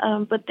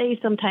 But they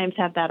sometimes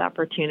have that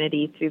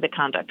opportunity through the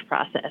conduct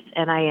process.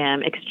 And I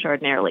am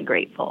extraordinarily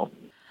grateful.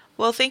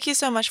 Well, thank you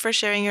so much for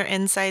sharing your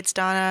insights,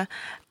 Donna.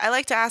 I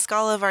like to ask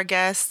all of our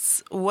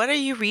guests, what are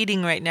you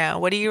reading right now?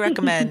 What do you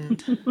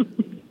recommend?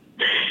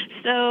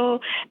 So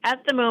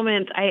at the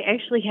moment, I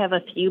actually have a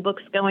few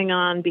books going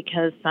on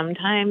because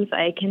sometimes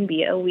I can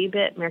be a wee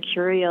bit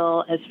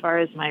mercurial as far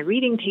as my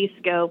reading tastes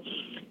go.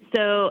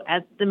 So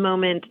at the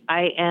moment,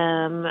 I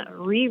am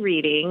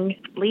rereading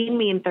Lean,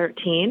 Mean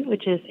 13,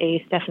 which is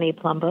a Stephanie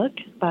Plum book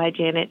by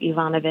Janet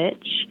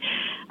Ivanovich.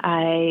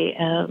 I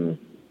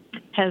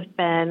have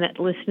been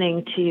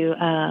listening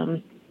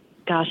to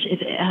is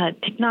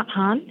it Thich Nhat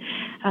Hanh,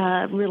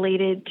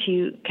 related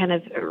to kind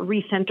of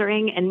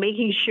recentering and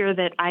making sure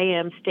that I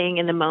am staying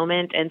in the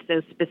moment, and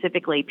so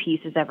specifically peace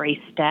is every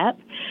step,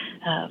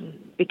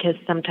 because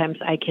sometimes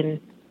I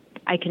can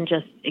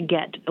just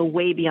get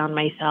way beyond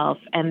myself.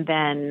 And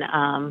then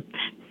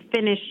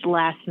finished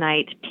last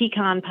night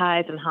Pecan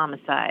Pies and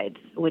Homicides,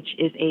 which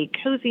is a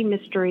cozy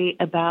mystery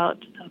about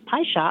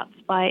pie shops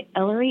by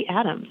Ellery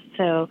Adams.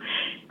 So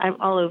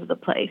I'm all over the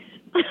place.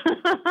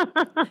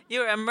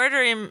 You're a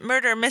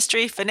murder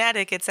mystery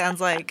fanatic, it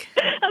sounds like.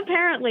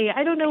 Apparently.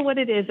 I don't know what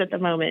it is at the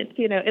moment.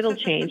 It'll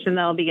change and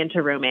then I'll be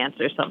into romance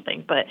or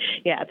something. But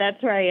yeah,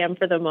 that's where I am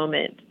for the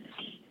moment.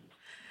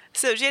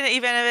 So Janet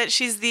Ivanovich,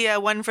 she's the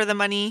one for the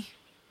money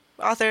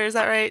author, is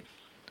that right?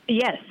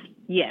 Yes.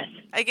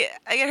 I get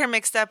her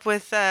mixed up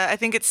with, I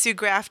think it's Sue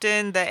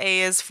Grafton. The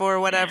A is for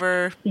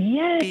whatever.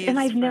 Yes, and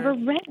I've never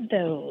read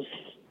those.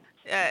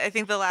 I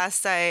think the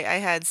last I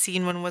had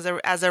seen one was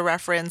as a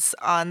reference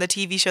on the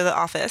TV show The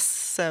Office.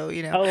 So,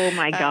 Oh,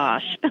 my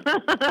gosh.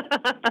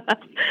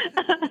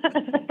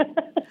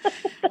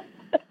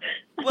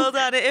 Well,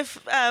 Donna,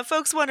 if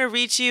folks want to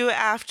reach you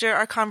after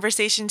our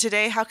conversation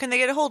today, how can they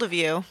get a hold of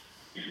you?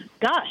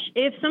 Gosh,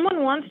 if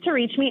someone wants to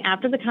reach me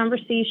after the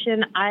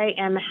conversation, I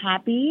am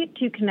happy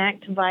to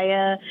connect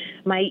via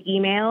my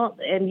email.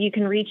 And you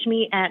can reach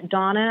me at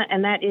Donna,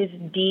 and that is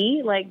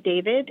D like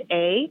David,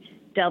 A,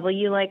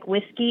 W like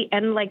whiskey,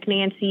 N like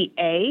Nancy,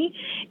 A,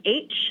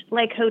 H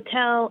like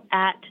hotel,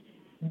 at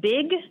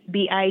big,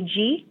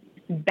 B-I-G,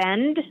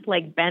 bend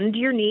like bend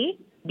your knee,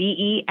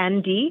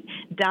 B-E-N-D,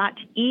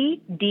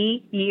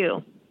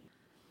 .edu.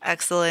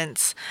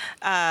 Excellent.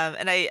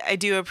 And I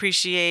do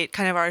appreciate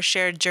kind of our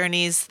shared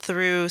journeys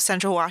through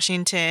Central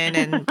Washington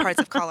and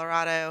parts of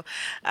Colorado.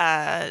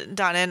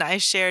 Donna and I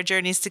share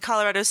journeys to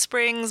Colorado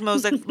Springs,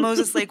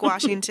 Moses Lake,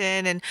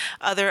 Washington, and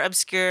other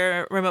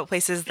obscure remote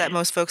places that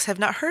most folks have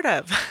not heard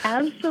of.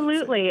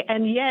 Absolutely.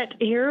 And yet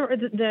here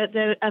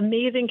the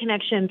amazing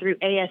connection through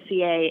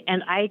ASCA,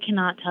 and I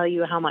cannot tell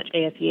you how much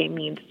ASCA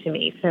means to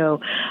me.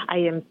 So I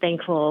am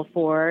thankful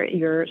for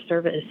your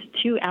service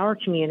to our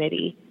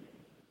community.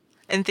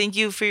 And thank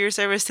you for your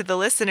service to the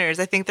listeners.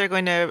 I think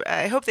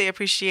I hope they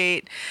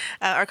appreciate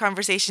our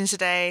conversation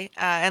today.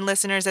 And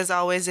listeners, as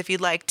always, if you'd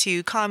like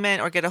to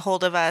comment or get a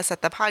hold of us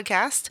at the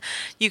podcast,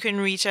 you can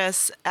reach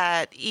us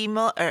at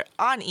email at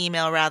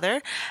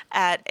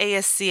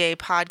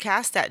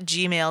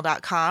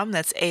ascapodcast@gmail.com.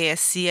 That's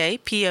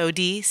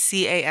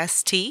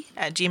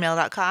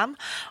ascapodcast@gmail.com.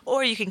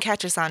 Or you can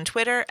catch us on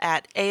Twitter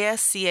at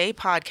ASCA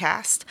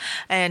Podcast.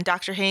 And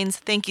Dr. Haynes,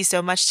 thank you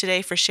so much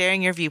today for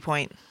sharing your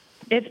viewpoint.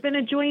 It's been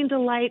a joy and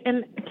delight,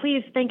 and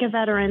please thank a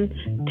veteran.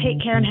 Take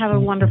care and have a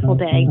wonderful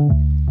day.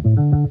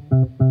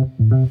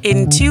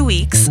 In 2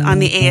 weeks on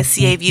the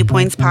ASCA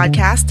Viewpoints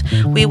podcast,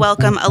 we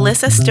welcome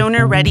Alyssa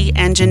Stoner-Reddy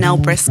and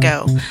Janelle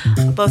Briscoe.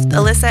 Both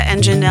Alyssa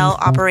and Janelle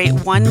operate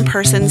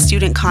one-person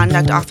student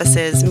conduct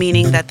offices,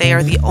 meaning that they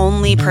are the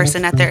only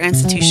person at their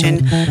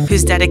institution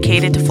who's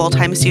dedicated to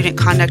full-time student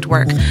conduct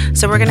work.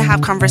 So we're going to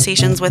have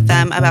conversations with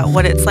them about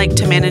what it's like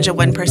to manage a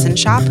one-person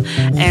shop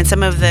and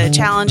some of the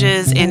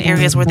challenges in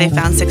areas where they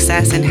found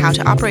success and how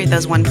to operate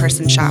those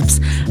one-person shops.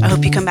 I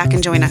hope you come back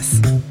and join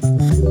us.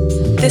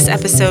 This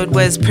episode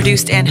was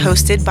produced and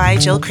hosted by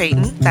Jill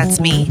Creighton, that's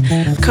me,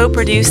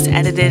 co-produced,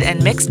 edited,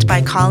 and mixed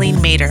by Colleen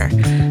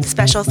Mader.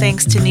 Special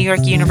thanks to New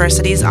York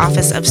University's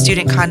Office of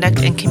Student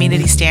Conduct and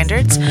Community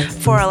Standards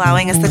for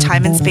allowing us the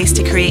time and space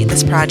to create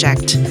this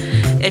project.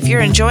 If you're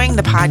enjoying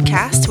the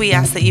podcast, we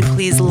ask that you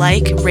please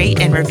like,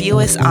 rate, and review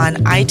us on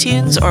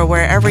iTunes or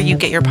wherever you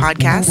get your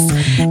podcasts.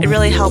 It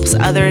really helps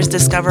others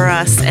discover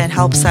us and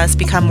helps us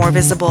become more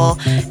visible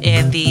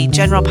in the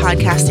general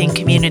podcasting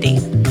community.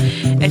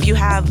 If you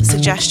have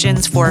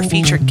suggestions for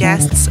featured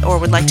guests or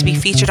would like to be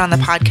featured on the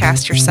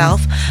podcast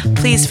yourself,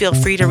 please feel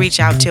free to reach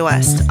out to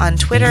us on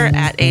Twitter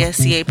at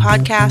ASCA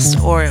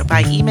Podcast or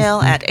by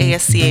email at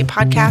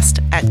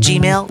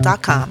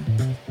ascapodcast@gmail.com.